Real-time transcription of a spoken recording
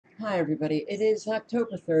Hi, everybody. It is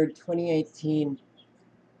October 3rd, 2018.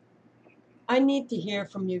 I need to hear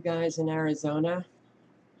from you guys in Arizona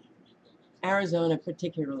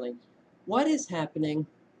particularly. What is happening?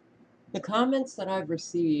 The comments that I've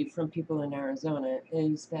received from people in Arizona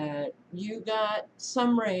is that you got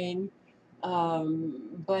some rain,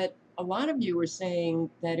 but a lot of you were saying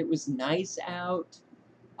that it was nice out.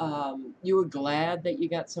 You were glad that you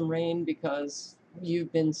got some rain because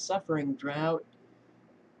you've been suffering drought.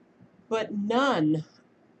 But none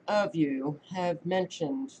of you have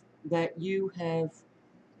mentioned that you have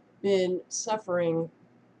been suffering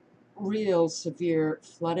real severe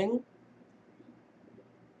flooding.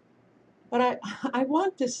 But I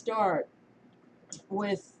want to start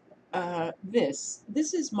with this.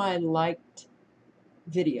 This is my liked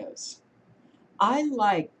videos. I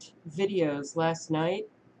liked videos last night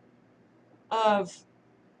of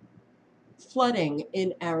flooding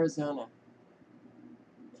in Arizona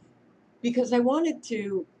because I wanted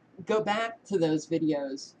to go back to those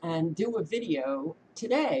videos and do a video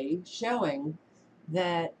today showing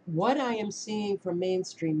that what I am seeing from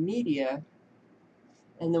mainstream media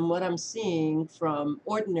and then what I'm seeing from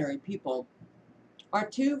ordinary people are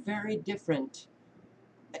two very different,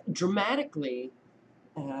 dramatically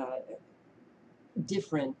uh,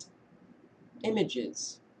 different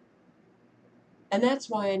images. And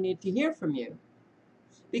that's why I need to hear from you,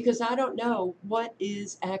 because I don't know what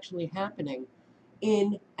is actually happening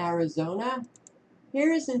in Arizona.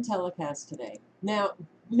 Here is in telecast today. Now,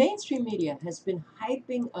 mainstream media has been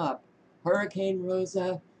hyping up Hurricane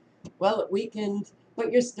Rosa. Well, it weakened,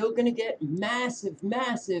 but you're still going to get massive,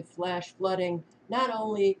 massive flash flooding, not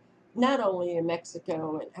only in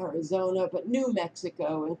Mexico and Arizona, but New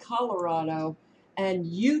Mexico and Colorado and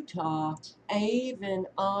Utah, even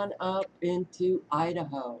on up into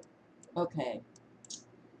Idaho. Okay.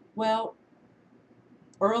 Well,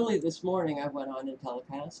 early this morning I went on in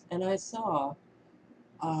telecast and I saw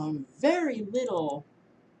very little,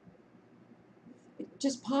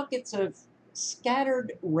 just pockets of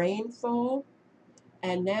scattered rainfall,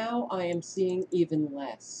 and now I am seeing even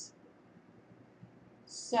less.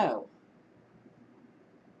 So,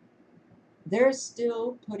 they're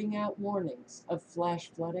still putting out warnings of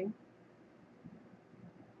flash flooding.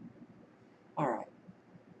 All right.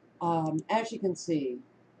 As you can see,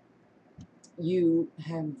 you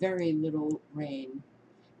have very little rain,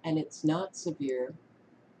 and it's not severe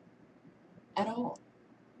at all.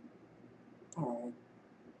 All right.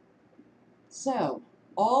 So,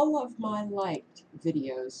 all of my liked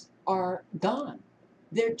videos are gone.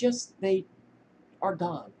 They are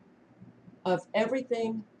gone. Of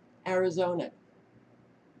everything Arizona.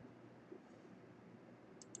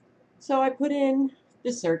 So I put in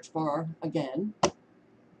the search bar again,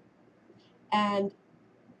 and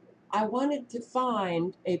I wanted to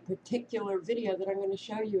find a particular video that I'm going to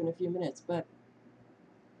show you in a few minutes, but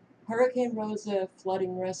Hurricane Rosa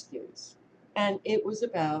flooding rescues. And it was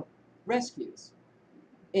about rescues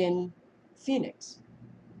in Phoenix.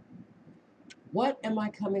 What am I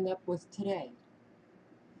coming up with today?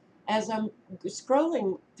 As I'm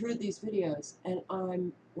scrolling through these videos, and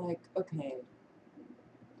I'm like, okay,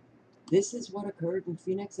 this is what occurred in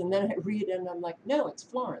Phoenix. And then I read it and I'm like, no, it's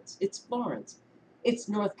Florence. It's Florence. It's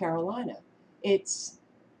North Carolina. It's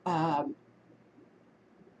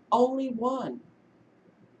only one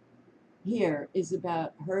here is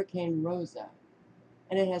about Hurricane Rosa.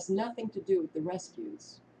 And it has nothing to do with the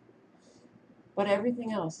rescues. But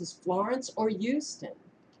everything else is Florence or Houston.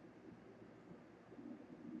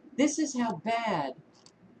 This is how bad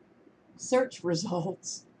search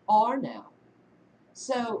results are now.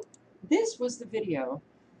 So this was the video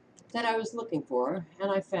that I was looking for,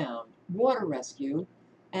 and I found water rescue,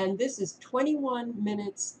 and this is 21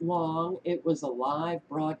 minutes long. It was a live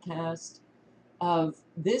broadcast of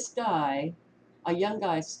this guy, a young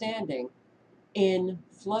guy standing in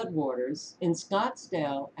floodwaters in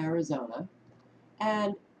Scottsdale, Arizona,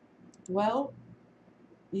 and well,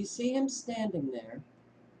 you see him standing there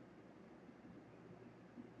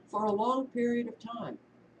for a long period of time.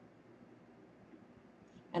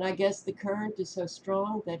 And I guess the current is so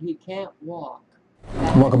strong that he can't walk.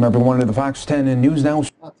 Welcome everyone to the Fox 10 News Now.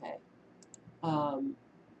 Okay.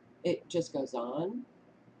 It just goes on.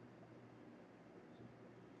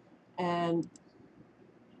 And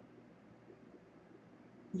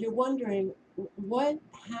you're wondering what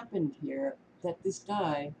happened here that this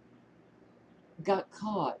guy got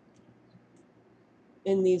caught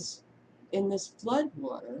in this flood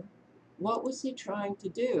water. What was he trying to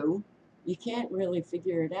do? You can't really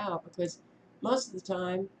figure it out because most of the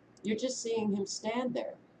time you're just seeing him stand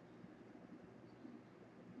there.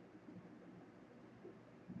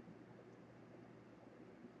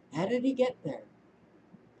 How did he get there?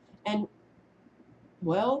 And,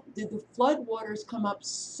 well, did the floodwaters come up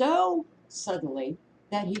so suddenly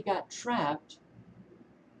that he got trapped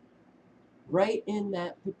right in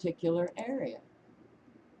that particular area?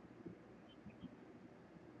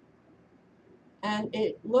 And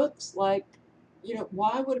it looks like,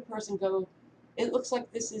 why would a person go? It looks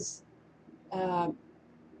like this is not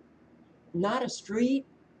a street,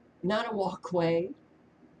 not a walkway.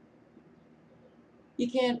 You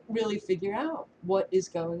can't really figure out what is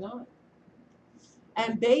going on.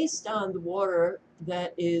 And based on the water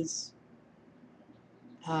that is,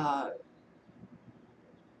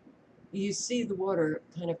 you see the water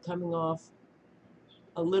kind of coming off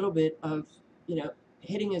a little bit of,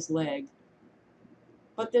 hitting his leg,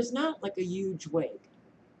 but there's not like a huge wake.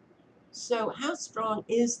 So how strong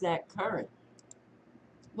is that current?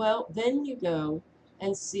 Well, then you go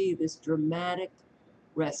and see this dramatic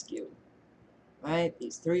rescue, right?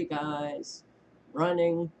 These three guys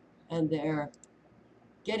running, and they're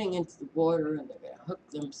getting into the water, and they're going to hook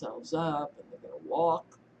themselves up, and they're going to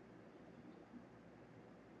walk.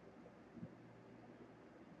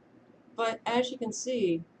 But as you can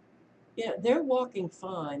see, they're walking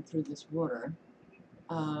fine through this water.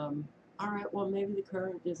 All right, well, maybe the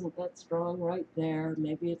current isn't that strong right there.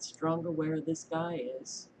 Maybe it's stronger where this guy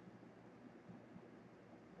is.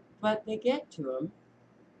 But they get to him.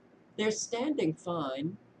 They're standing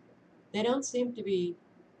fine. They don't seem to be,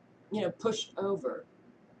 pushed over.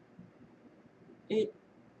 It,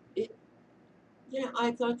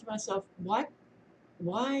 I thought to myself,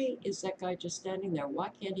 why is that guy just standing there? Why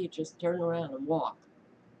can't he just turn around and walk?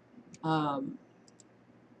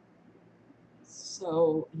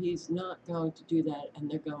 So he's not going to do that, and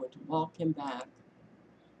they're going to walk him back.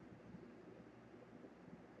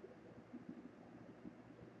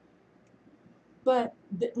 But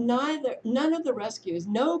none of the rescues,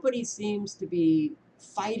 nobody seems to be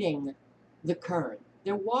fighting the current.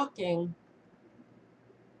 They're walking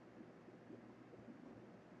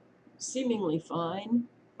seemingly fine.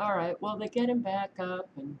 All right, well, they get him back up,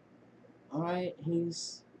 and all right,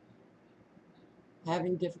 he's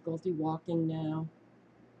having difficulty walking now.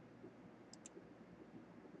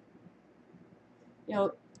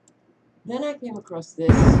 Then I came across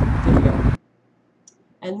this video,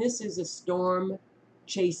 and this is a storm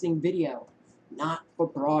chasing video, not for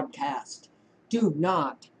broadcast. Do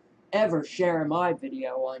not ever share my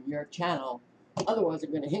video on your channel, otherwise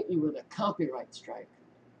I'm going to hit you with a copyright strike.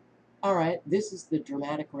 All right, this is the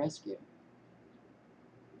dramatic rescue.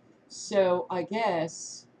 So I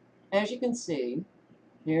guess, as you can see,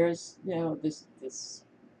 here's this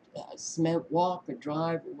cement walk or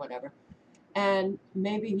drive or whatever, and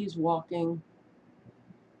maybe he's walking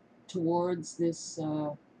towards this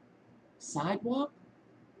sidewalk.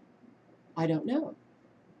 I don't know.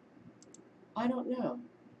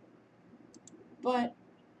 But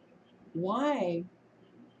why?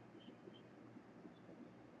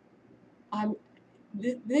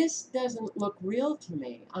 This doesn't look real to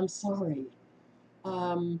me. I'm sorry.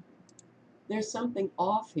 There's something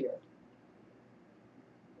off here.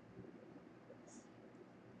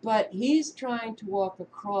 But he's trying to walk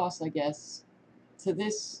across, I guess, to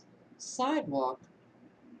this sidewalk,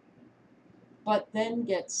 but then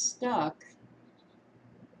gets stuck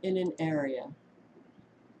in an area.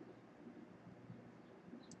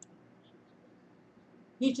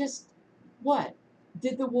 He just, what?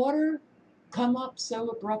 Did the water come up so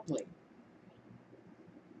abruptly?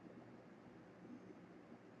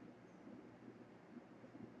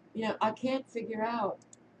 I can't figure out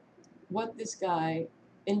what this guy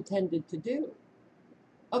intended to do.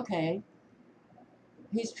 Okay,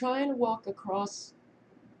 he's trying to walk across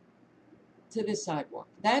to the sidewalk.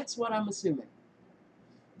 That's what I'm assuming.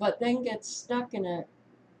 But then gets stuck in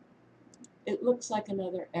it looks like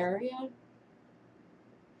another area.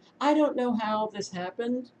 I don't know how this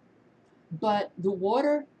happened, but the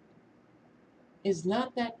water is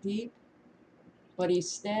not that deep, but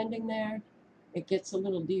he's standing there. It gets a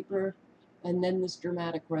little deeper, and then this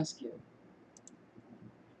dramatic rescue.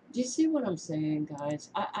 Do you see what I'm saying, guys?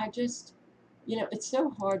 I just, it's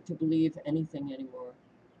so hard to believe anything anymore,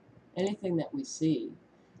 anything that we see.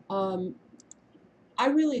 I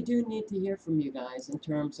really do need to hear from you guys in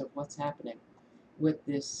terms of what's happening with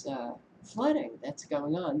this flooding that's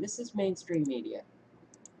going on. This is mainstream media.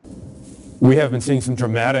 We have been seeing some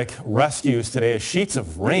dramatic rescues today as sheets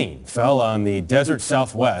of rain fell on the desert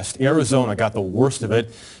southwest. Arizona got the worst of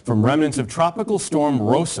it from remnants of Tropical Storm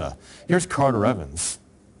Rosa. Here's Carter Evans.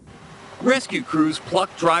 Rescue crews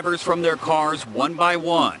plucked drivers from their cars one by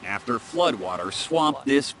one after floodwater swamped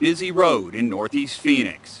this busy road in northeast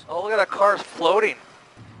Phoenix. Oh, look at that car's floating.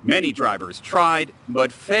 Many drivers tried,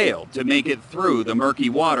 but failed to make it through the murky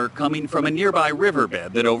water coming from a nearby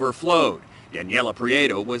riverbed that overflowed. Daniela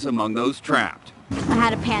Prieto was among those trapped. I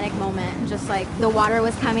had a panic moment, just like the water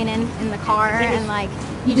was coming in the car, and like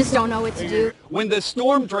you just don't know what to do. When the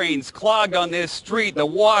storm drains clogged on this street, the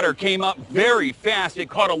water came up very fast. It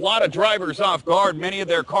caught a lot of drivers off guard. Many of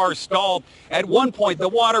their cars stalled. At one point, the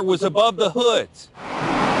water was above the hoods.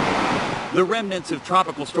 The remnants of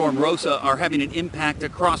Tropical Storm Rosa are having an impact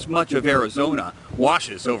across much of Arizona.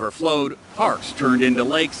 Washes overflowed, parks turned into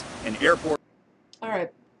lakes, and airports. All right.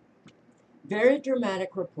 Very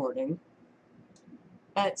dramatic reporting.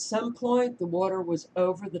 At some point, the water was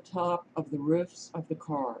over the top of the roofs of the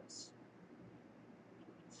cars.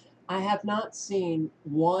 I have not seen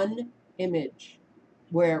one image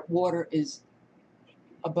where water is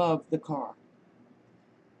above the car.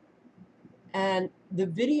 And the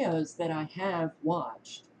videos that I have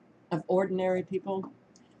watched of ordinary people,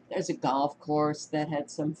 there's a golf course that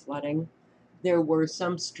had some flooding. There were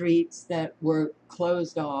some streets that were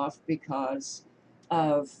closed off because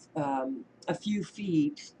of a few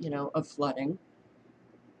feet, of flooding.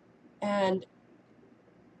 And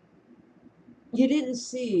you didn't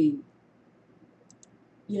see,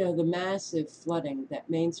 the massive flooding that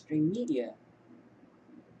mainstream media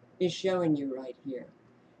is showing you right here.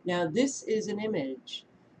 Now, this is an image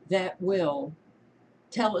that will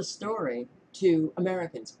tell a story to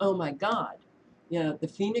Americans. Oh my God,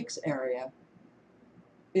 the Phoenix area,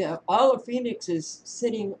 all of Phoenix is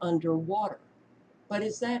sitting underwater. But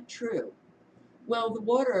is that true? Well, the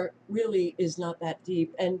water really is not that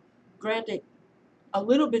deep. And granted, a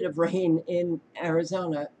little bit of rain in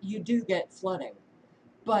Arizona, you do get flooding.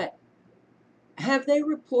 But have they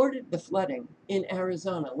reported the flooding in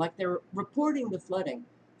Arizona like they're reporting the flooding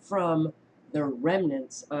from the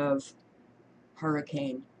remnants of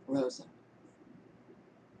Hurricane Rosa?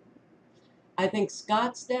 I think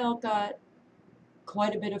Scottsdale got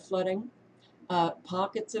quite a bit of flooding.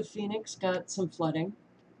 Pockets of Phoenix got some flooding.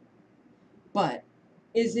 But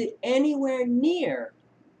is it anywhere near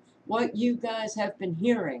what you guys have been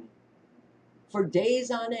hearing for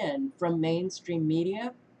days on end from mainstream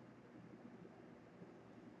media?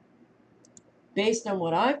 Based on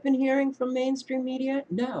what I've been hearing from mainstream media,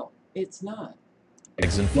 no, it's not.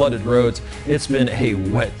 And flooded roads. It's been a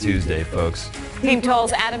wet Tuesday, folks. Team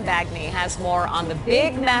 12's Adam Bagney has more on the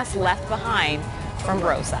big mess left behind from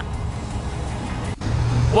Rosa.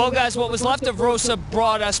 Well, guys, what was left of Rosa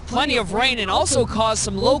brought us plenty of rain and also caused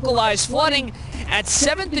some localized flooding. At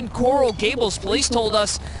 7th and Coral Gables, police told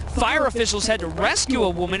us fire officials had to rescue a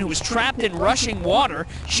woman who was trapped in rushing water.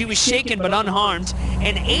 She was shaken but unharmed.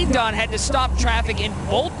 And ADOT had to stop traffic in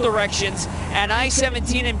both directions at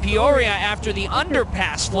I-17 in Peoria after the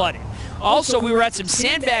underpass flooded. Also, we were at some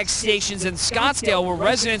sandbag stations in Scottsdale where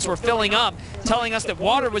residents were filling up, telling us that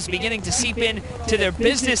water was beginning to seep in to their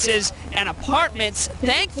businesses and apartments.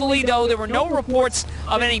 Thankfully, though, there were no reports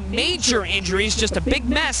of any major injuries, just a big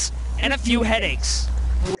mess and a few headaches.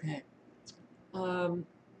 Okay.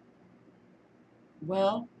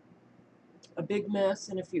 Well, a big mess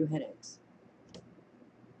and a few headaches.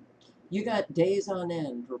 You got days on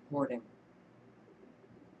end reporting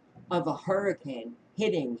of a hurricane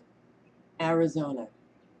hitting Arizona,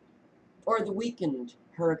 or the weakened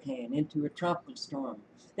hurricane into a tropical storm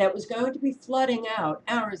that was going to be flooding out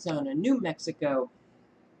Arizona, New Mexico,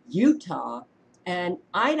 Utah, and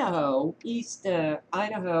Idaho, east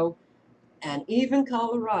Idaho, and even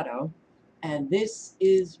Colorado. And this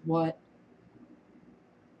is what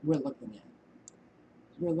we're looking at.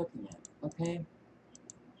 Okay?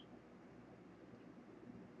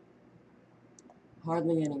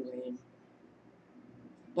 Hardly any rain.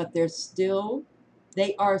 But they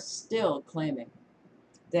are still claiming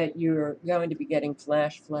that you're going to be getting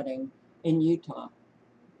flash flooding in Utah,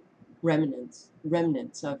 remnants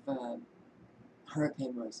of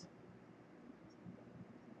Hurricane Rosa.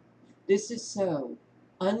 This is so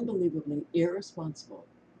unbelievably irresponsible.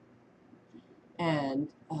 And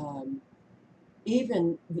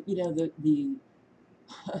even, the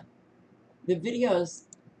videos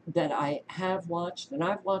that I have watched, and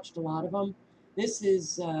I've watched a lot of them, this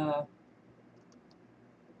is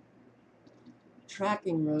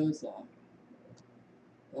Tracking Rosa.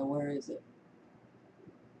 Now, where is it?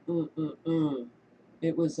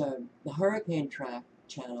 It was the Hurricane Track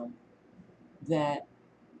channel that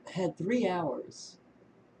had 3 hours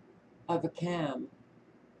of a cam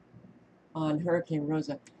on Hurricane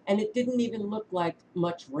Rosa, and it didn't even look like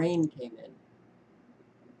much rain came in.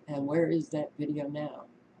 And where is that video now?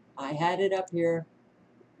 I had it up here,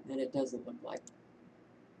 and it doesn't look like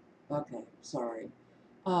it. Okay, sorry.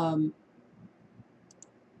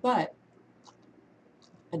 But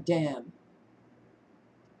a dam,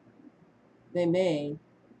 they may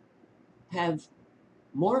have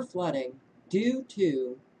more flooding due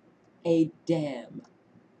to a dam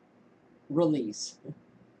release.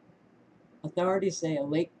 Authorities say a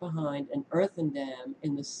lake behind an earthen dam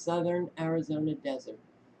in the southern Arizona desert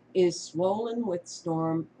is swollen with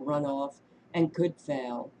storm runoff and could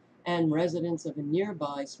fail, and residents of a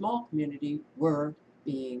nearby small community were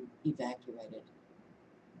being evacuated.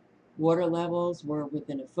 Water levels were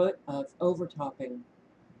within a foot of overtopping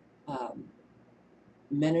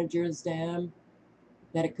Menager's Dam,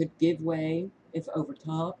 that it could give way if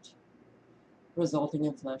overtopped, resulting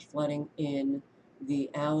in flash flooding in the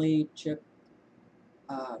alley chip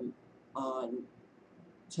on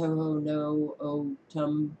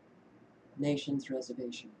Tohono-O'odham Nation's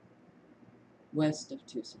Reservation, west of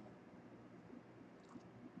Tucson.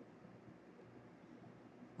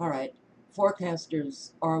 All right,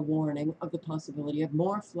 forecasters are warning of the possibility of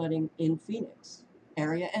more flooding in Phoenix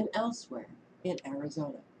area and elsewhere in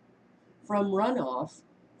Arizona from runoff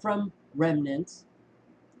from remnants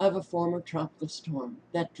of a former tropical storm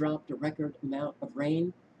that dropped a record amount of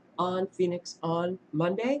rain on Phoenix on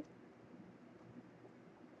Monday.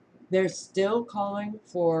 They're still calling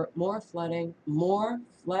for more flooding, more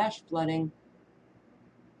flash flooding,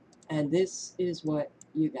 and this is what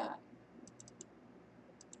you got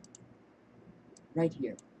right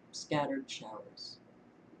here, scattered showers.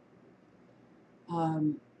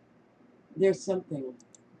 There's something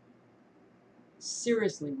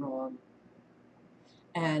seriously wrong,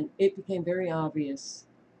 and it became very obvious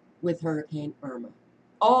with Hurricane Irma.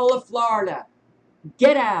 All of Florida,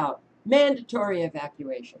 get out, mandatory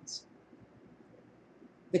evacuations.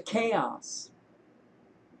 The chaos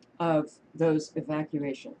of those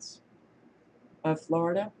evacuations of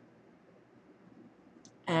Florida.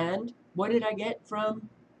 And what did I get from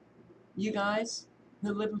you guys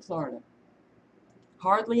who live in Florida?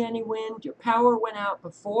 Hardly any wind. Your power went out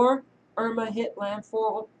before Irma hit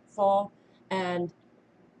landfall, and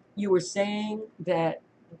you were saying that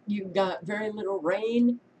you got very little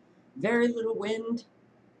rain, very little wind,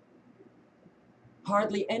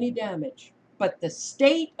 hardly any damage. But the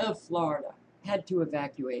state of Florida had to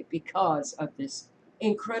evacuate because of this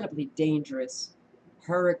incredibly dangerous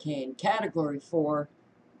hurricane, Category 4,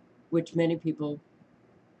 which many people,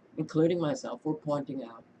 including myself, were pointing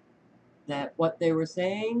out that what they were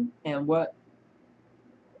saying and what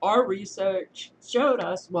our research showed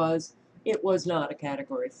us was it was not a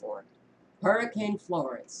Category 4. Hurricane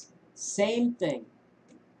Florence, same thing.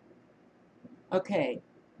 Okay,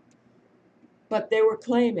 but they were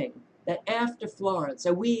claiming that after Florence,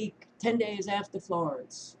 a week, 10 days after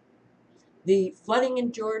Florence, the flooding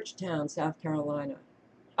in Georgetown, South Carolina,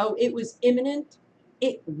 oh, it was imminent.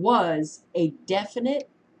 It was a definite.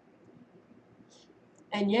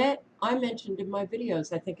 And yet, I mentioned in my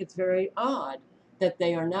videos, I think it's very odd that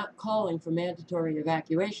they are not calling for mandatory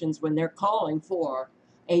evacuations when they're calling for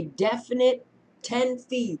a definite 10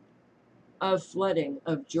 feet of flooding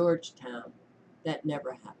of Georgetown. That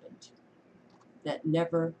never happened. That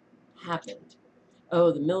never happened.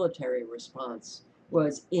 Oh, the military response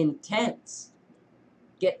was intense.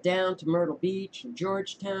 Get down to Myrtle Beach and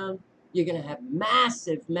Georgetown, you're going to have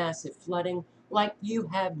massive, massive flooding like you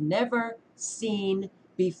have never seen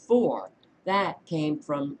before. That came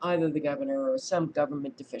from either the governor or some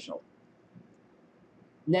government official.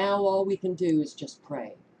 Now all we can do is just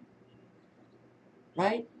pray.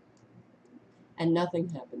 Right? And nothing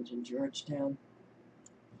happened in Georgetown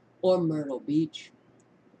or Myrtle Beach.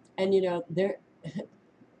 And you know,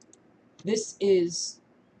 this is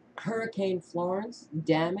Hurricane Florence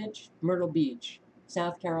damaged Myrtle Beach,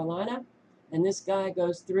 South Carolina. And this guy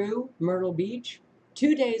goes through Myrtle Beach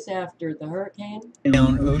 2 days after the hurricane.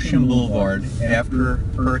 Down Ocean Boulevard after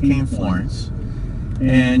Hurricane Florence.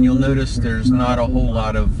 And you'll notice there's not a whole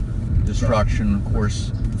lot of destruction. Of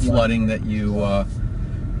course, flooding that you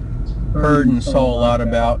heard and saw a lot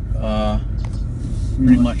about,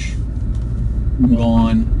 pretty much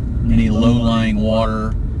gone. Any low-lying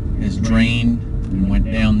water is drained and went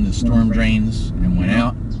down the storm drains and went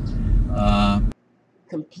out.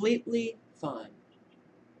 Completely fine.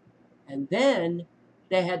 And then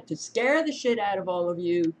they had to scare the shit out of all of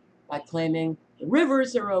you by claiming the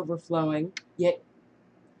rivers are overflowing, yet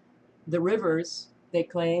the rivers, they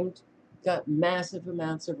claimed, got massive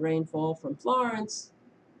amounts of rainfall from Florence.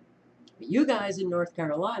 But you guys in North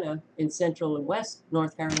Carolina, in Central and West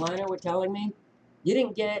North Carolina, were telling me you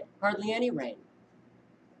didn't get hardly any rain.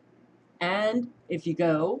 And if you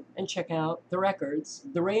go and check out the records,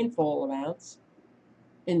 the rainfall amounts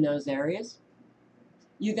in those areas,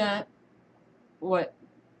 you got what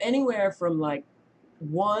anywhere from like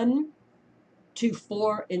 1 to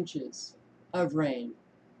 4 inches of rain.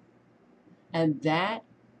 And that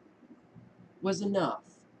was enough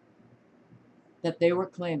that they were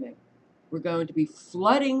claiming we're going to be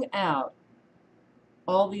flooding out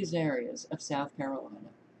all these areas of South Carolina.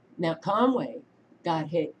 Now, Conway got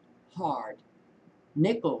hit hard.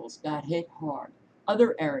 Nichols got hit hard.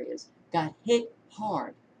 Other areas got hit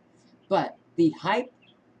hard. But the hype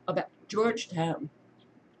about Georgetown,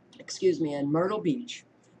 and Myrtle Beach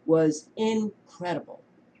was incredible.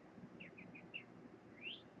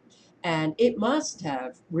 And it must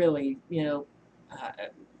have really,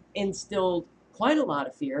 instilled quite a lot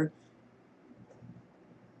of fear.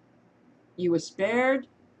 You were spared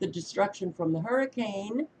the destruction from the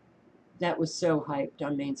hurricane that was so hyped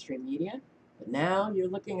on mainstream media, but now you're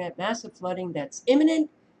looking at massive flooding that's imminent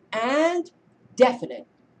and definite,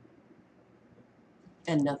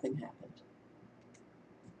 and nothing happened.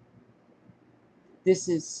 This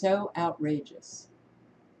is so outrageous.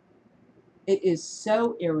 It is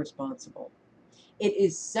so irresponsible. It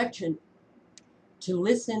is such an, to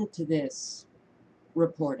listen to this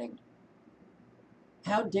reporting,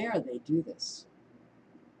 how dare they do this?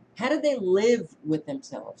 How do they live with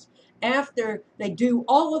themselves after they do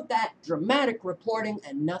all of that dramatic reporting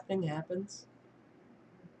and nothing happens?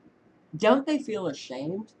 Don't they feel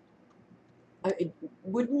ashamed?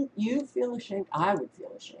 Wouldn't you feel ashamed? I would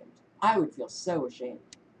feel ashamed. I would feel so ashamed.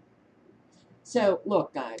 So,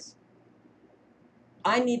 look, guys,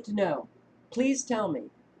 I need to know. Please tell me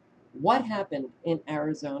what happened in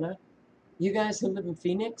Arizona. You guys who live in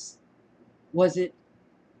Phoenix, was it,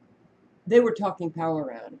 they were talking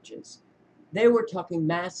power outages. They were talking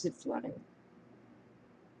massive flooding.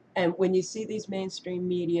 And when you see these mainstream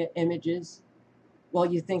media images, well,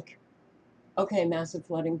 you think, okay, massive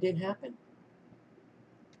flooding did happen.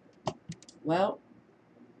 Well,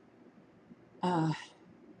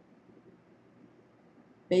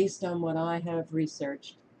 based on what I have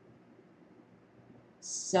researched,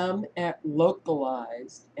 some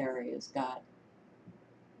localized areas got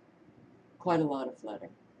quite a lot of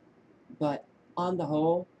flooding. But on the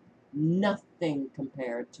whole, nothing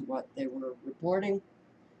compared to what they were reporting.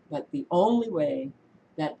 But the only way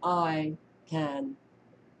that I can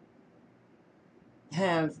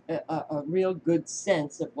have a real good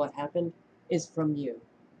sense of what happened is from you.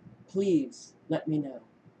 Please let me know.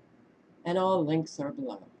 And all links are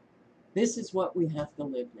below. This is what we have to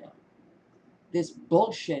live now. This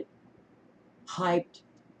bullshit, hyped,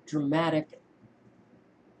 dramatic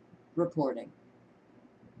reporting.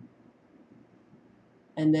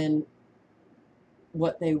 And then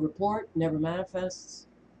what they report never manifests.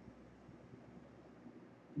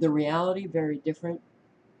 The reality, very different.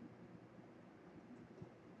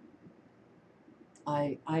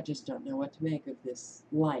 I just don't know what to make of this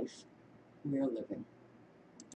life we're living.